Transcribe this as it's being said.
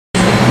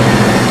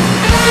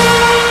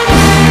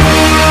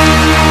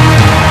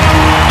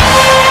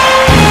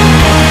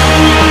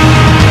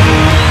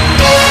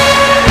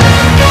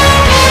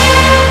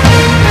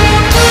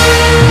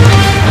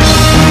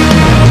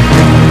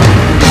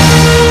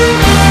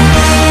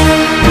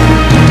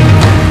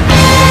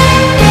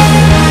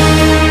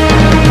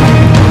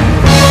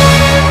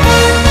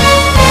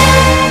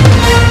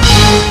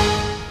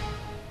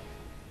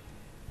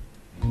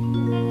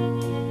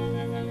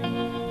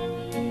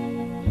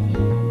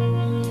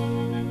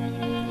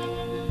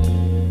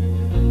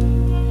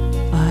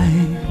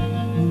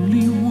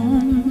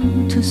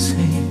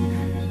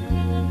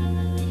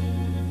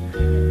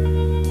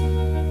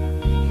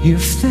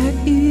If there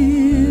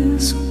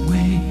is a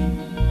way,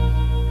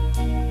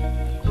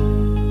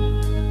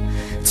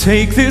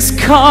 take this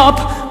cup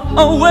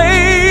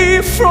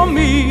away from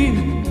me,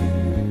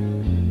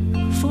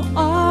 for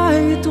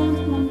I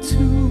don't want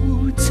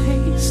to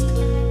taste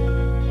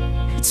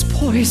its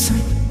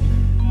poison.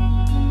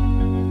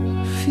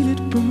 Feel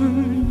it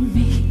burn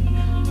me.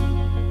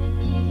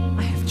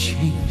 I have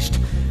changed.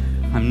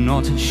 I'm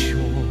not as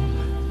sure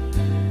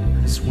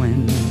as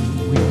when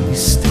we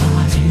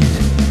started.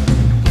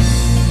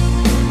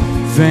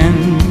 Then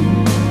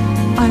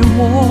I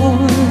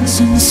was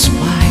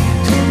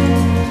inspired.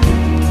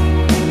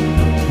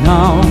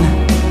 Now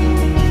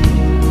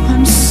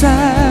I'm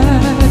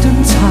sad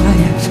and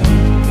tired.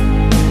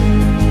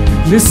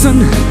 Listen,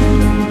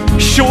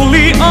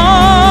 surely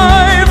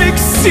I've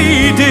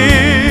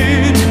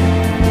exceeded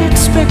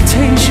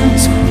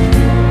expectations.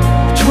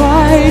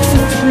 Tried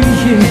for 3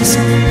 years,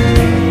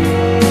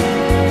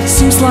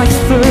 seems like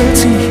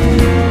 30.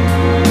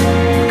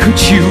 Could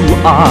you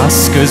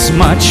ask as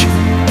much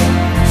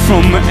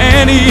from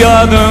any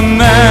other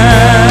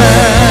man?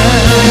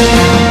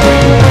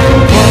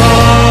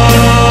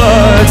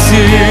 But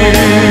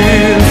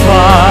if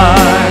I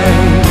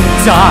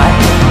die,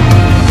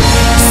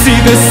 see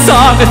the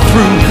saga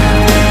through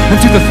and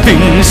do the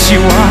things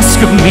you ask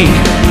of me.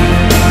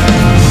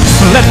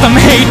 Let them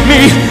hate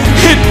me,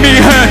 hit me,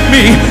 hurt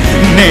me,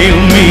 nail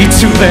me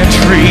to their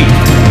tree.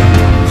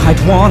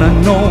 I'd wanna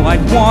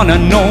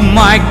know,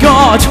 my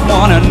God.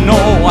 Wanna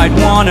know, I'd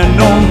wanna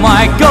know,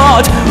 my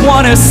God.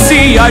 Wanna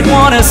see, I'd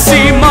wanna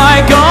see,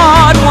 my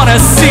God. Wanna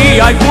see,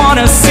 I'd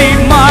wanna see,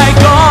 my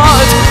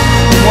God.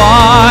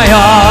 Why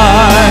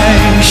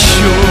I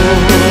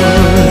should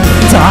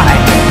die.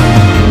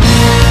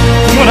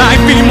 Would I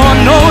be more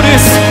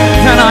noticed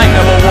than I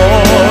never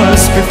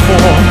was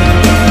before?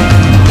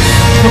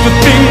 Will the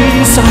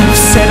things I've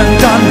said and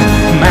done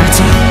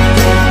matter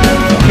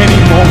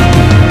anymore?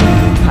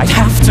 I'd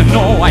have to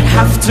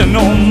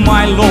know,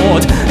 my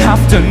Lord.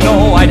 Have to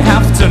know, I'd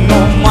have to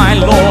know, my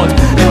Lord.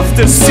 Have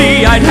to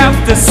see, I'd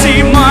have to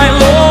see, my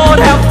Lord.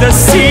 Have to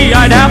see,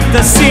 I'd have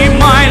to see,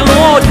 my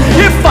Lord.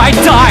 If I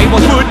die,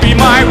 what would be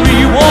my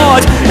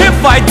reward?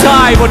 If I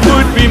die, what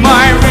would be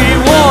my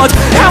reward?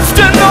 Have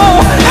to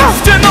know,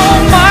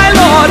 my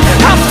Lord.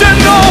 Have to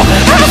know,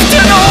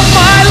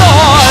 my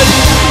Lord.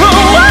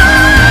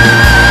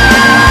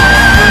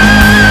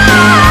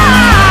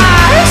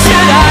 Why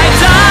should I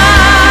die?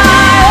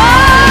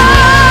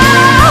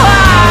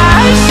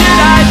 Why should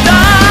I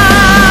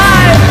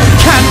die?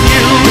 Can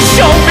you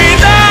show me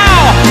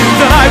now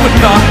that I would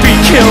not be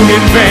killed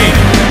in vain?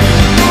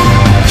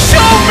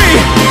 Show me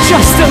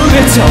just a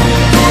little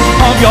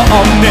of your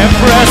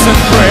omnipresent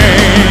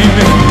brain.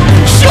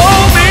 Show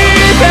me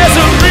there's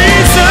a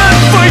reason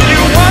for you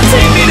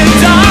wanting me to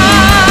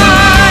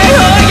die.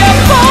 Oh, you're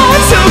far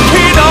too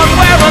keen on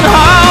where and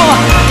how,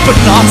 but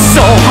not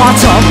so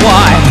hot on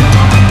why.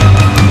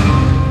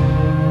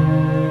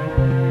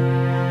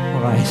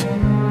 Alright,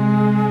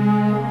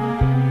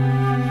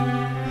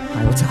 I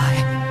will die.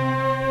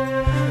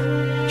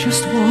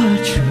 Just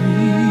watch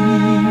me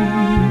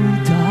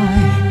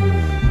die.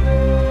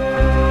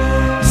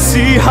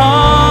 See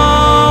how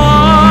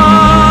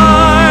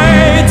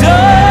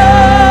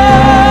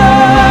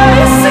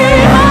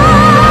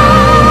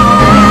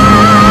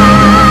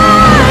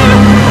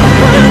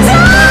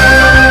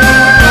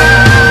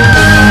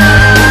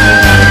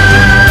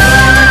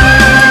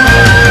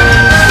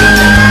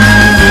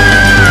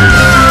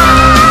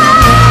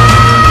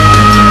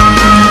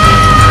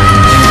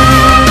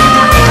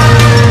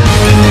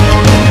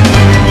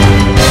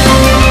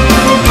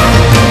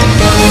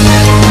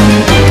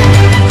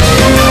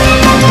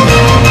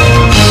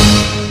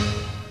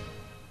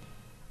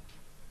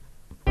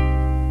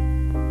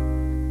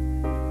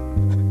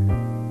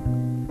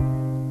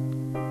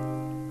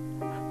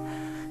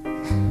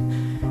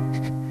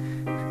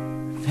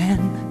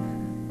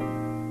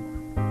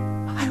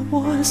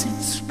was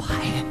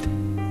inspired.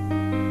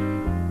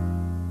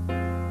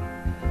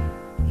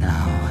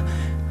 Now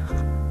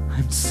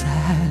I'm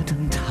sad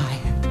and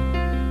tired.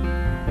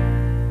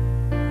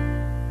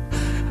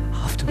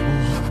 After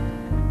all,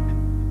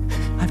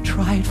 I've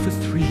tried for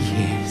 3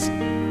 years.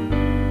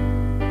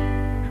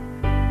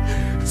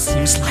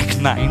 Seems like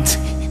 90.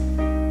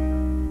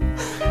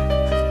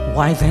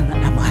 Why then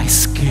am I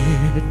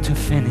scared to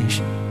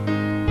finish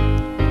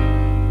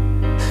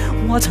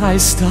what I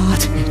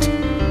started?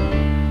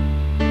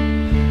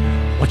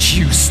 What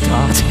you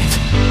started,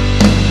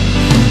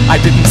 I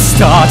didn't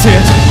start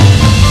it.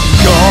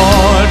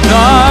 God,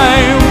 thy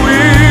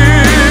will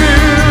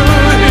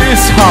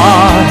is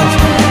hard,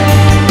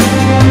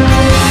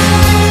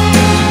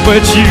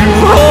 but you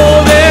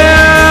hold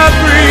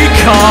every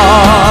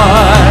card.